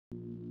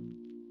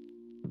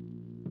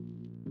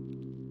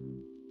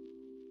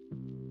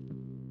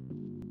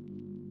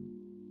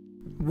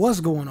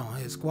What's going on,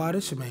 Hit Squad?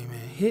 It's your main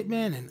man,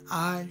 Hitman, and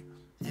I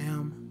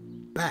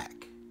am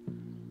back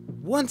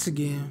once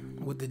again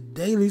with the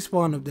daily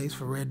spawn updates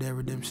for Red Dead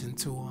Redemption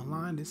 2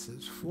 Online. This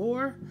is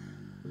for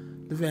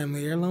the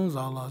family heirlooms,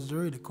 all lost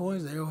jewelry, the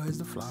coins, the arrowheads,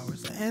 the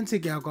flowers, the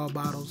antique alcohol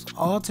bottles,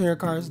 all tarot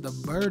cards, the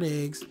bird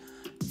eggs,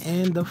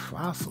 and the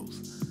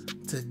fossils.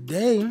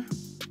 Today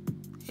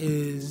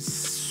is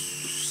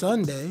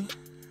Sunday,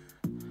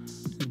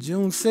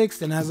 June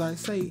 6th, and as I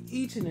say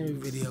each and every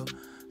video,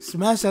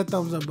 smash that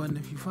thumbs up button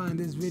if you find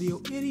this video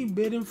any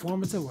bit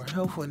informative or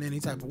helpful in any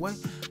type of way.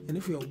 And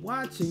if you're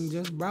watching,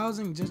 just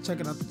browsing, just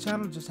checking out the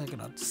channel, just checking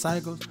out the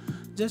cycles,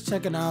 just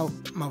checking out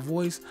my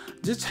voice,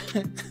 just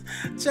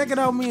checking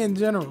out me in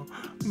general,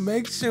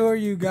 make sure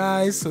you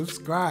guys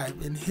subscribe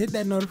and hit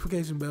that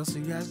notification bell so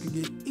you guys can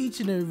get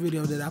each and every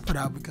video that I put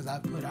out, because I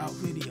put out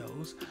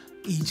videos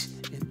each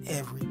and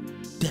every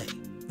day.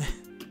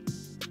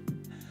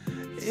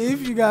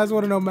 If you guys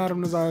want to know Madame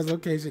Nazar's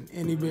location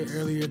any bit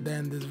earlier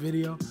than this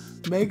video,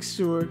 make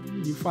sure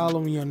you follow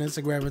me on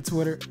Instagram and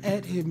Twitter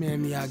at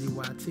Hitman Miyagii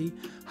YT.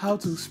 How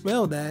to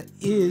spell that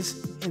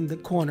is in the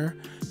corner,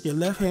 your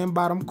left hand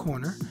bottom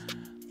corner,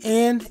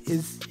 and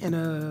it's in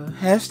a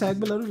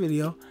hashtag below the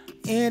video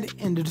and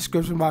in the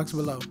description box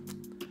below.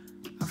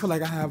 I feel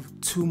like I have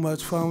too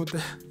much fun with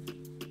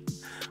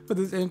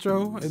this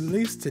intro, at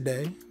least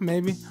today,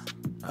 maybe.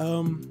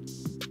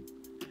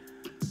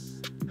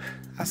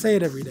 I say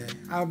it every day.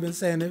 I've been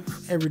saying it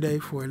every day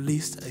for at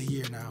least a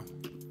year now.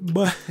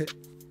 But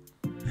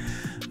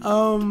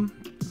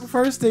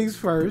first things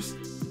first,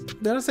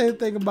 did I say a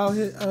thing about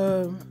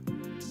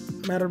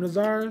Madame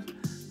Nazar?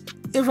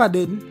 If I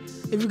didn't,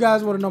 if you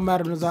guys want to know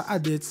Madame Nazar, I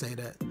did say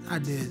that. I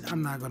did.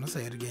 I'm not gonna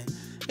say it again.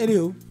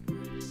 Anywho,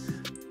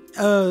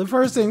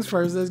 first things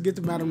first, let's get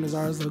to Madame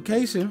Nazar's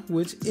location,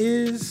 which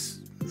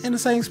is in the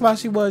same spot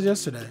she was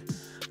yesterday.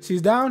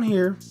 She's down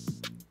here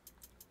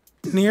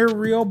near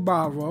Rio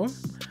Bravo,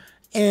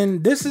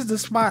 and this is the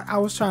spot I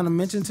was trying to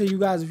mention to you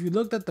guys. If you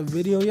looked at the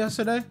video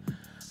yesterday,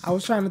 I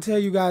was trying to tell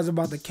you guys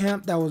about the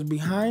camp that was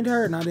behind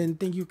her, and I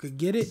didn't think you could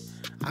get it.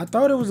 I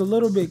thought it was a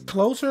little bit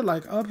closer,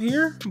 like up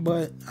here,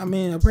 but I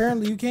mean,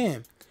 apparently you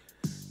can.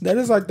 That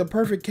is like the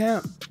perfect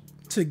camp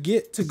to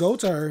go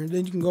to her.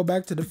 Then you can go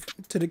back to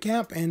the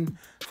camp and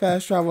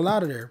fast travel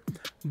out of there.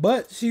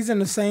 But she's in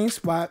the same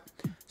spot.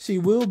 She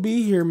will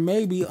be here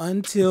maybe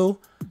until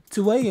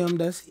 2 a.m.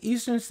 That's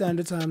Eastern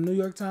Standard Time, New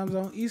York time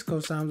zone, East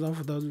Coast time zone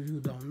for those of you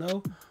who don't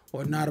know,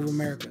 or not of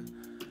America.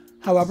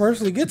 How I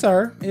personally get to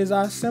her is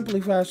I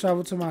simply fast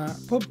travel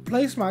to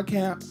place my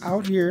camp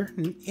out here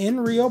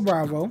in Rio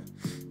Bravo,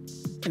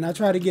 and I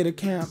try to get a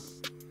camp.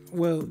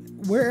 Well,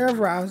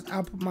 wherever I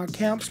put my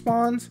camp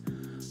spawns,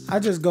 I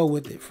just go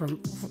with it.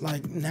 From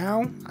like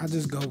now, I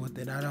just go with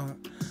it. I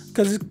don't,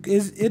 because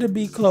it'll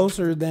be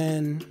closer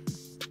than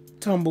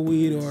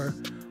Tumbleweed or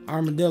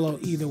Armadillo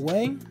either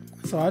way.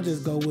 So I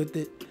just go with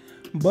it.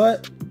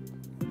 But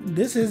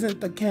this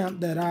isn't the camp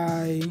that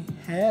I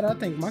had. I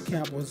think my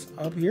camp was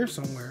up here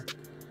somewhere.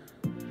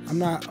 I'm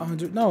not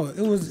 100. No,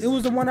 it was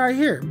the one right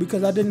here,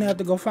 because I didn't have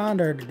to go find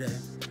her today.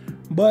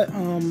 But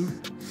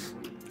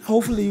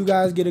hopefully you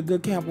guys get a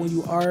good camp when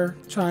you are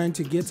trying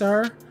to get to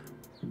her.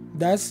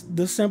 That's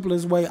the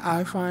simplest way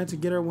I find to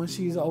get her, when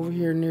she's over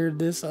here near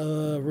this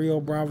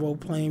Rio Bravo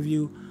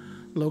Plainview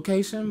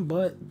location.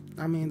 But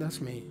I mean, that's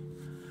me.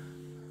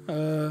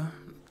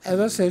 As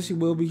I said, she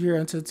will be here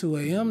until 2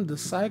 a.m. The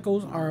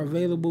cycles are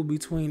available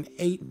between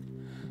 8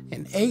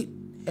 and 8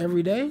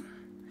 every day.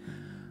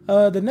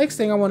 The next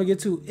thing I want to get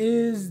to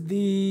is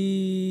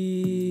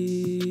the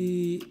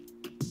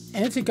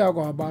antique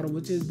alcohol bottle,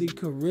 which is the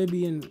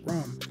Caribbean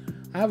rum.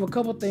 I have a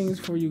couple things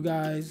for you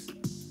guys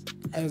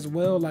as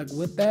well, like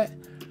with that.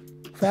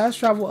 Fast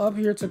travel up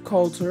here to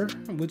Coulter,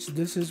 which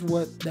this is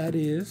what that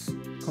is.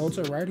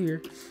 Coulter right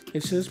here.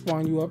 It should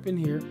spawn you up in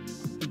here.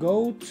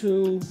 Go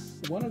to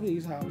one of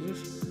these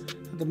houses.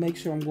 Have to make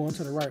sure I'm going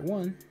to the right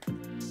one.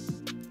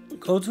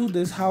 Go to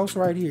this house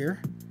right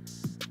here.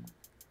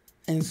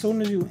 And as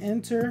soon as you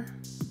enter,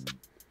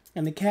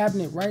 in the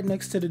cabinet right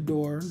next to the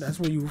door, that's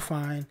where you will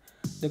find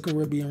the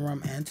Caribbean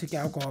rum antique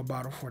alcohol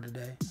bottle for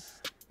today.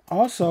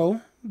 Also,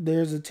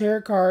 there's a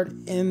tarot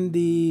card in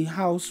the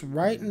house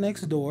right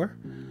next door,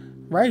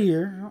 right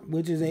here,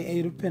 which is a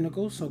 8 of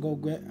Pentacles. So go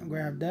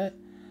grab that.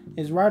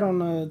 It's right on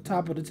the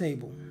top of the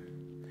table.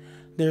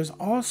 There's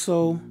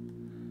also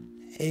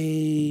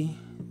a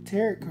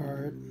tarot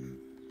card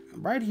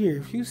right here.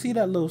 If you see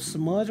that little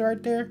smudge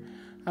right there,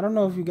 I don't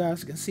know if you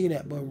guys can see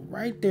that, but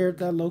right there at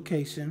that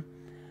location,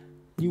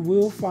 you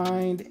will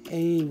find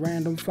a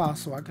random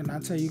fossil. I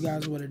cannot tell you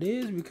guys what it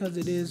is because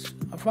it is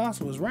a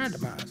fossil. It's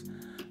randomized.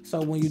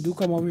 So when you do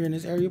come over here in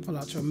this area, pull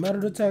out your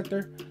metal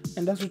detector,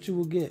 and that's what you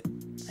will get,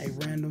 a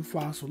random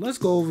fossil. Let's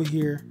go over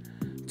here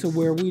to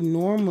where we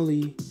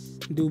normally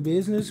do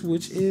business,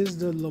 which is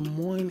the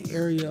Lemoyne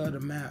area of the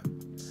map.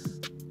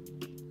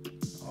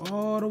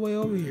 All the way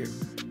over here.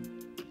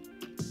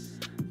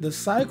 The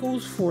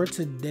cycles for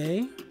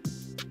today,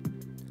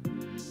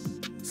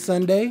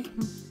 Sunday,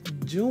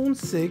 June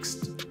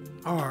 6th,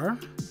 are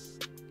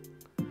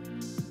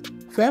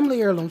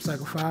Family Heirloom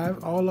Cycle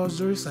 5, All Lost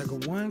Jewelry Cycle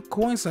 1,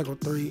 Coin Cycle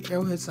 3,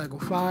 Arrowhead Cycle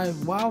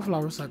 5,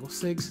 Wildflower Cycle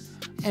 6,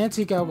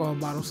 Antique Alcohol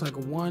Bottle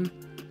Cycle 1,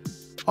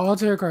 All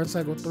Tarot Card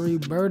Cycle 3,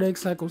 Bird Egg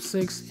Cycle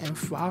 6, and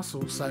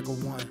Fossil Cycle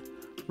 1.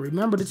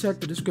 Remember to check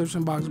the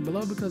description box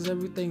below because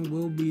everything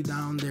will be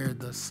down there.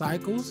 The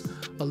cycles,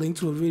 a link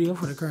to a video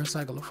for the current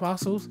cycle of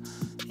fossils,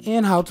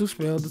 and how to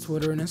spell the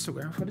Twitter and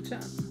Instagram for the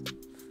channel.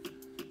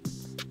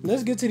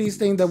 Let's get to these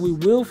things that we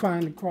will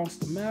find across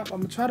the map.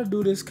 I'm going to try to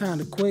do this kind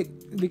of quick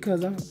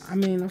because I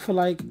feel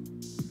like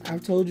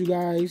I've told you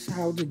guys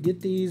how to get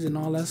these and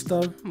all that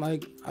stuff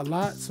like a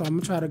lot. So I'm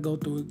going to try to go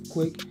through it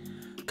quick,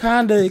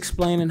 kind of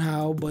explaining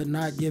how, but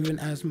not giving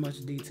as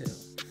much detail.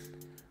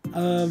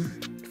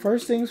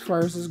 First things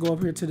first, let's go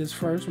up here to this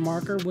first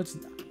marker, which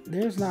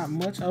there's not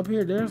much up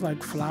here. There's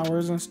like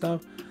flowers and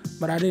stuff,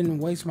 but I didn't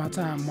waste my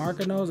time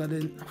marking those. I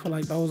feel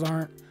like those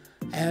aren't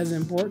as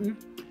important.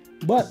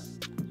 But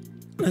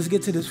let's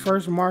get to this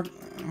first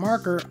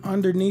marker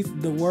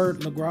underneath the word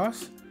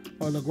Lagras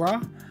or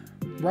Lagras.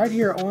 Right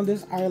here on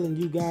this island,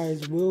 you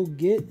guys will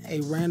get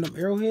a random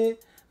arrowhead.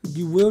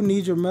 You will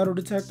need your metal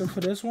detector for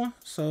this one,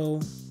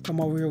 so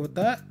come over here with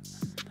that.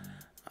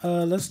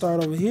 Let's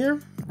start over here.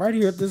 Right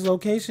here at this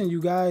location,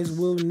 you guys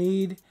will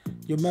need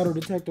your metal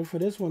detector for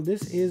this one.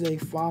 This is a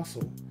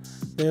fossil.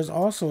 There's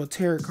also a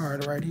tarot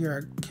card right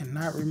here. I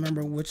cannot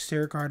remember which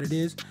tarot card it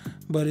is,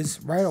 but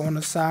it's right on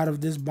the side of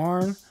this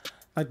barn,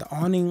 like the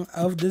awning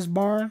of this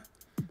barn.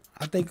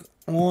 I think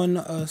on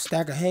a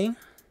stack of hay,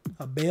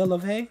 a bale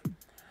of hay.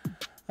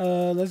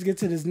 Let's get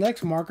to this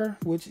next marker,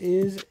 which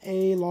is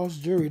a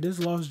lost jewelry. This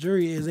lost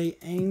jewelry is a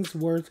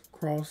Ainsworth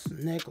cross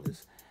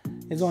necklace.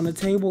 It's on the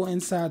table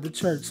inside the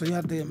church, so you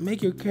have to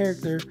make your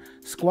character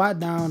squat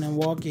down and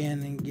walk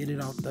in and get it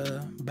off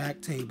the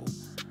back table.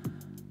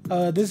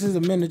 This is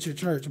a miniature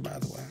church, by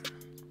the way.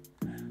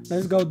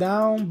 Let's go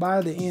down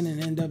by the inn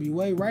in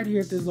NWA. Right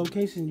here at this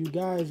location, you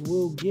guys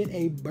will get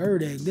a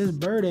bird egg. This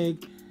bird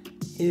egg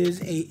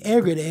is a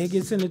egret egg.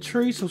 It's in a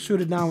tree, so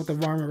shoot it down with a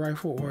varmint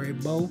rifle or a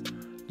bow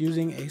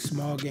using a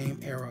small game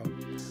arrow.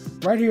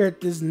 Right here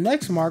at this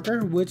next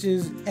marker, which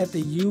is at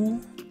the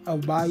U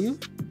of Bayou.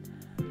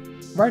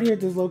 Right here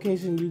at this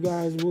location, you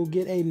guys will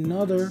get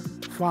another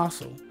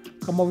fossil.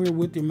 Come over here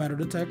with your metal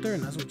detector,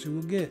 and that's what you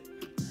will get.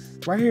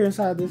 Right here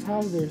inside this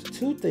house, there's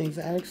two things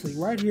actually.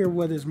 Right here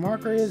where this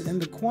marker is in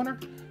the corner,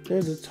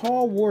 there's a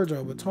tall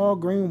wardrobe, a tall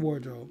green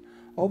wardrobe.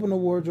 Open the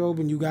wardrobe,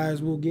 and you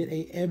guys will get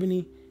a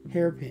ebony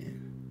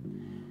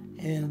hairpin.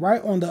 And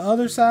right on the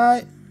other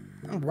side,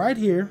 right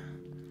here,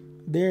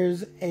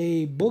 there's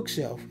a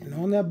bookshelf, and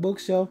on that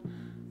bookshelf,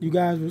 you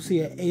guys will see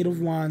an Eight of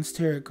Wands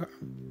tarot card.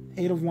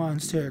 Eight of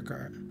Wands tarot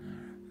card.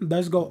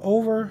 Let's go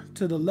over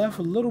to the left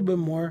a little bit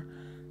more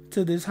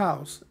to this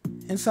house.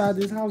 Inside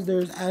this house,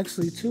 there's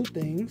actually two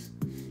things,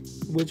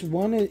 which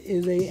one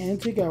is a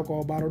antique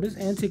alcohol bottle. This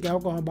antique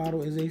alcohol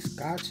bottle is a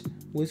Scotch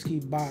whiskey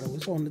bottle.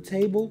 It's on the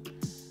table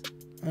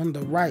on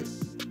the right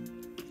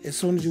as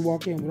soon as you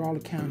walk in with all the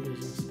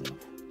candles and stuff.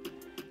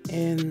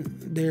 And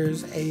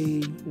there's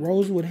a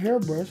rosewood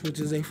hairbrush, which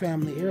is a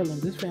family heirloom.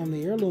 This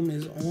family heirloom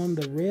is on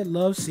the red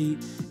love seat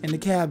in the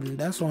cabin.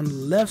 That's on the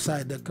left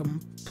side, the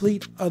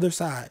complete other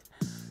side.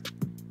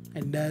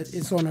 And that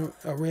it's on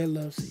a red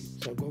love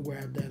seat, so go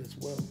grab that as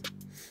well.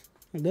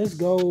 Let's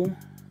go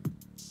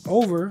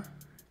over.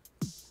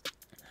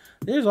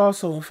 There's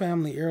also a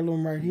family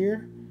heirloom right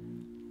here,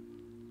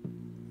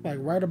 like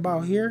right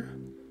about here.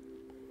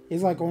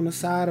 It's like on the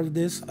side of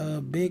this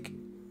big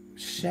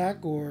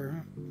shack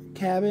or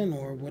cabin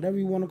or whatever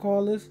you want to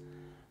call this,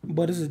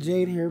 but it's a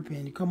jade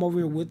hairpin. You come over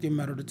here with your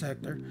metal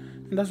detector,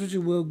 and that's what you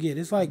will get.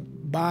 It's like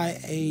by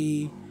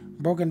a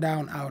broken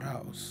down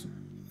outhouse.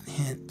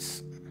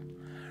 Hence.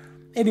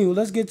 Anyway,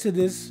 let's get to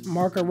this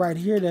marker right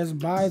here that's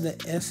by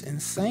the S in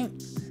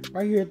Saint.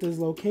 Right here at this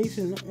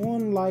location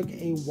on like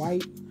a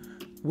white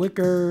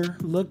wicker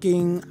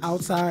looking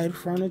outside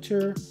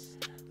furniture,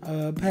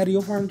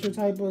 patio furniture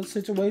type of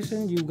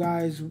situation. You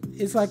guys,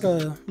 it's like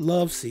a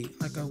love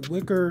seat, like a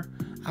wicker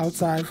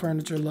outside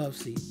furniture love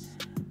seat.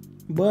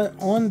 But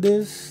on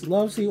this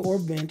love seat or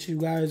bench, you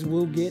guys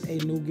will get a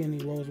New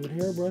Guinea rosewood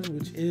hairbrush,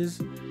 which is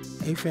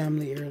a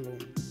family heirloom.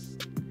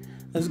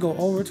 Let's go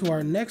over to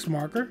our next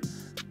marker,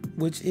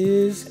 which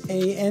is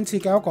a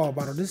antique alcohol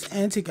bottle. This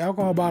antique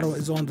alcohol bottle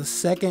is on the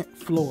second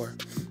floor.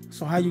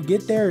 So how you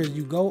get there is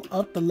you go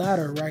up the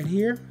ladder right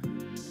here,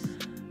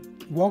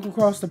 walk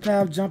across the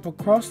path, jump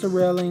across the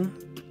railing,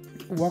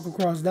 walk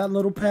across that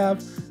little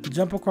path,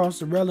 jump across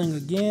the railing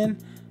again,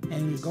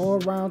 and go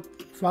around,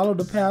 follow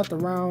the path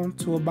around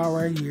to about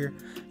right here.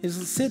 It's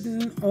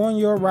sitting on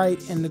your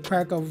right in the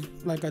crack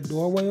of like a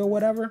doorway or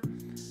whatever.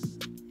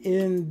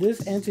 And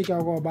this antique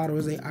alcohol bottle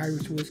is a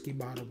Irish whiskey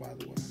bottle, by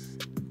the way.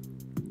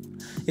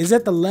 It's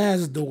at the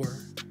last door,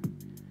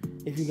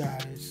 if you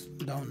guys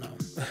don't know.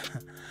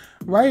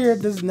 Right here at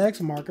this next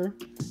marker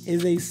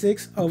is a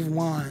Six of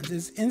Wands.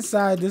 It's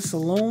inside this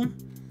saloon.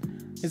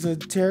 It's a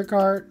tarot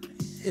card.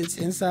 It's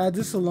inside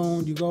the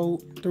saloon. You go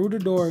through the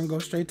door and go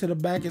straight to the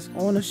back. It's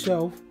on a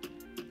shelf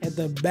at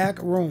the back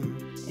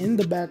room, in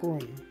the back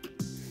room.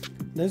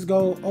 let's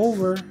go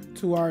over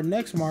to our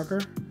next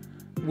marker,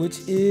 which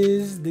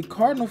is the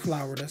cardinal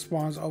flower that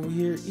spawns over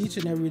here each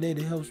and every day.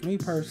 That helps me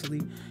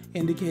personally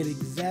indicate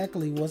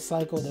exactly what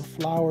cycle the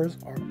flowers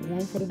are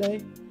on for the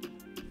day.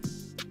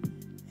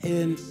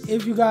 And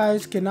if you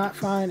guys cannot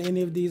find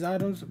any of these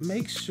items,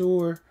 make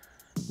sure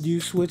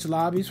you switch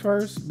lobbies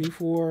first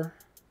before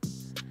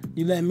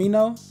you let me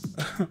know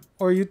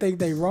or you think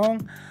they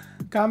wrong.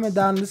 Comment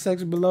down in the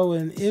section below,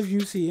 and if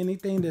you see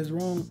anything that's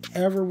wrong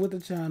ever with the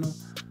channel,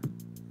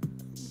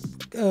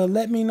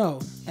 let me know,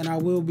 and I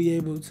will be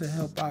able to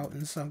help out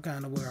in some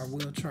kind of way. I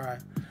will try.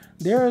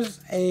 There's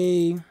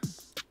a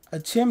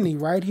chimney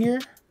right here,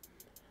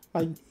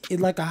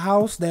 like a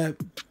house that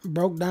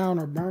broke down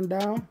or burned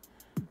down,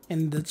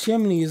 and the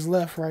chimney is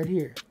left right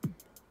here.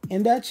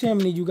 In that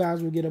chimney, you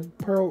guys will get a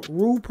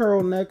rue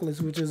pearl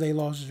necklace, which is a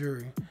lost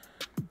jewelry.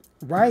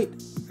 Right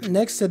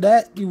next to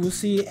that, you will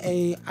see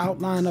a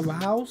outline of a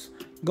house.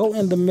 Go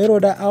in the middle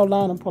of that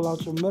outline and pull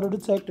out your metal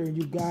detector, and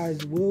you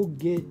guys will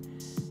get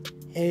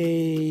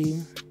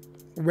a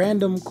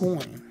random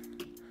coin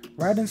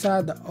right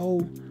inside the O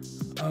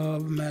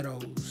of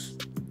Meadows.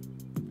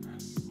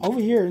 Over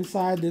here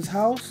inside this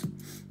house,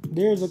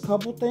 there's a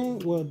couple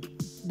things. Well,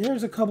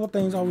 there's a couple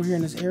things over here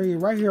in this area.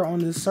 Right here on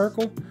this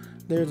circle,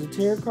 there's a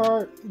tarot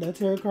card. That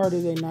tarot card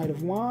is a Knight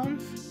of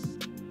Wands.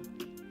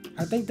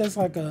 I think that's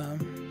like a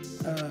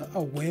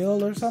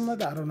whale or something like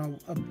that. I don't know,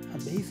 a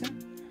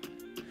basin.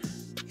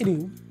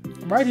 Anyway,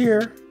 right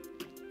here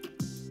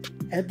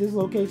at this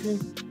location,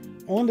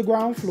 on the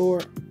ground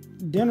floor,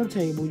 dinner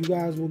table, you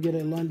guys will get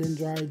a London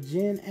Dry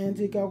Gin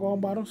antique alcohol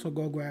bottle, so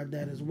go grab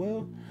that as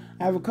well.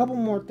 I have a couple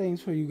more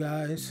things for you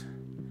guys,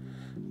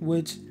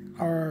 which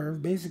are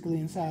basically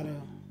inside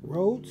of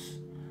roads.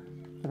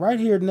 Right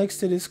here next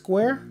to this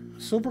square,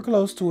 super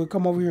close to it,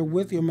 come over here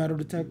with your metal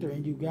detector,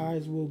 and you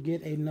guys will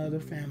get another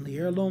family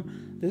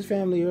heirloom. This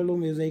family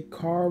heirloom is a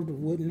carved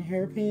wooden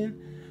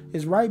hairpin.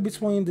 It's right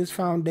between this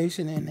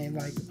foundation and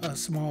a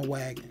small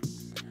wagon.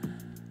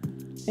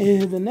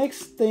 And the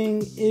next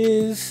thing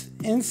is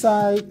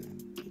inside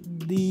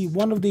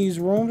one of these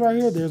rooms right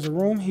here. There's a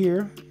room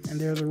here and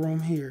there's a room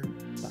here.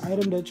 The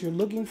item that you're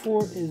looking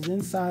for is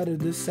inside of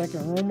this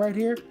second room right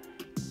here.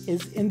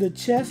 It's in the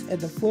chest at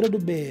the foot of the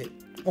bed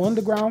on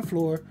the ground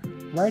floor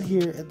right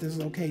here at this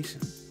location.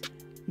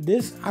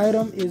 This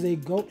item is a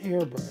goat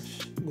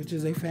hairbrush, which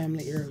is a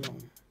family heirloom.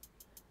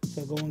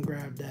 So go and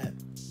grab that.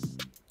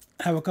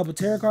 I have a couple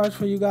tarot cards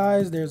for you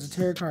guys. There's a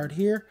tarot card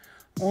here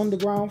on the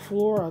ground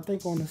floor, I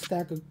think on a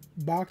stack of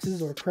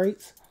boxes or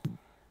crates.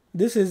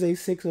 This is a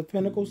Six of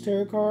Pentacles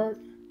tarot card.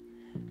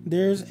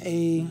 There's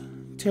a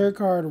tarot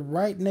card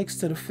right next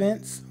to the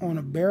fence on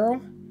a barrel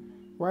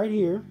right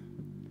here,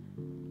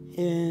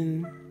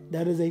 and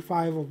that is a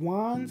Five of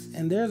Wands.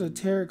 And there's a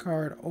tarot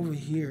card over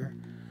here.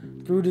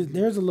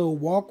 There's a little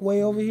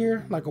walkway over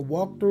here, like a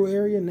walk-through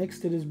area next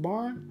to this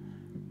barn,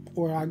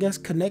 or I guess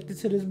connected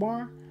to this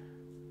barn.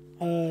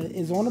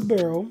 Is on a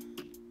barrel,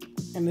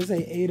 and it's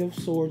a Eight of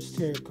Swords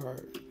tarot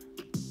card.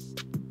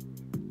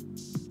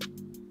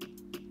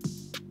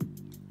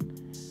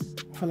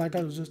 I feel like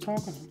I was just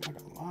talking like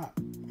a lot.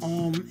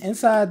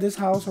 Inside this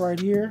house right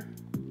here,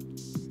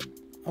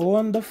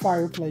 on the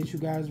fireplace, you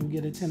guys will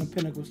get a Ten of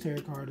Pentacles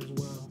tarot card as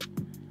well.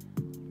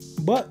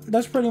 But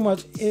that's pretty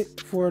much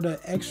it for the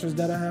extras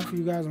that I have for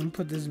you guys. I'm gonna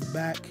put this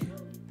back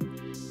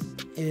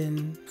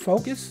in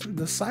focus.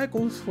 The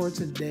cycles for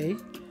today,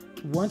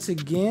 once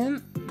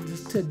again,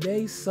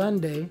 today's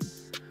Sunday,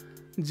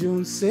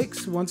 June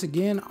 6th, once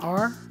again,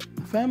 are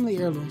Family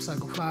Heirloom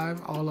Cycle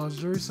 5, All Lost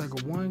Jewelry Cycle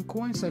 1,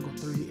 Coin Cycle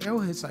 3,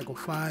 Arrowhead Cycle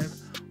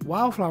 5,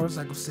 Wildflower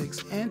Cycle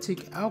 6,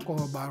 Antique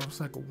Alcohol Bottle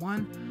Cycle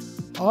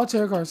 1, All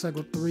Tarot Card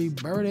Cycle 3,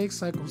 Bird Egg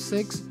Cycle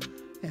 6,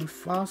 and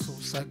Fossil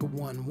Cycle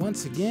 1.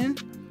 Once again,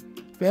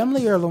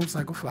 Family Heirloom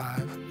Cycle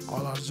 5,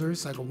 All Lost Jewelry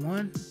Cycle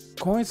 1,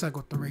 Coin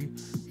Cycle 3,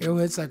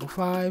 Arrowhead Cycle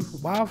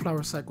 5,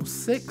 Wildflower Cycle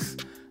 6,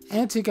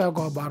 Antique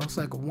Alcohol Bottle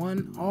Cycle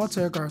 1, All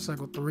Tarot Card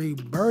Cycle 3,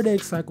 Bird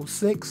Egg Cycle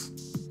 6,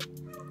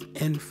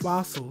 and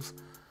Fossils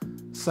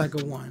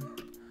Cycle 1.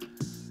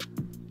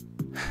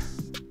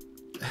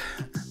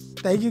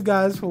 Thank you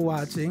guys for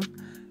watching.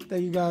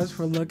 Thank you guys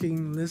for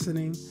looking,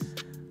 listening,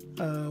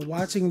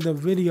 watching the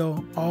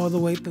video all the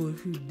way through.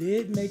 If you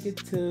did make it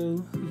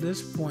to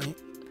this point,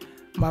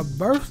 my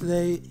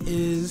birthday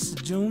is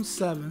June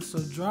 7th, so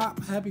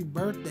drop happy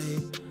birthday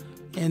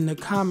in the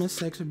comment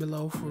section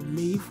below for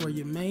me, for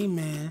your main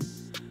man,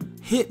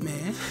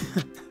 Hitman.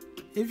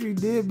 If you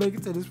did make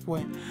it to this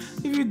point.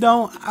 If you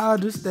don't, I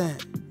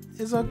understand.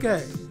 It's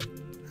okay.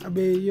 I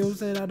mean, you know what I'm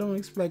saying? I don't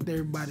expect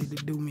everybody to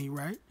do me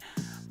right.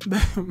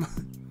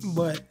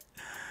 But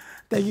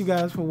thank you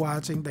guys for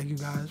watching. Thank you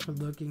guys for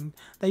looking.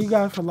 Thank you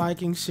guys for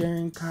liking,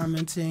 sharing,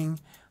 commenting,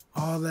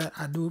 all that.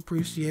 I do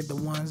appreciate the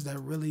ones that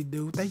really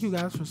do. Thank you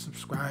guys for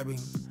subscribing,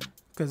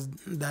 because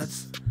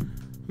that's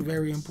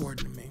very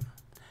important to me.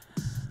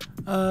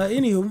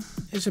 Anywho,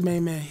 it's your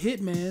main man,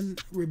 Hitman.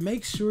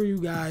 Make sure you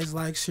guys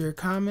like, share,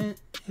 comment,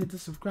 hit the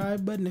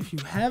subscribe button if you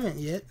haven't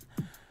yet.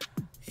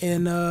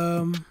 And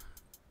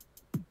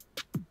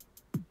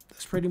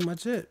that's pretty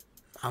much it.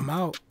 I'm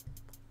out.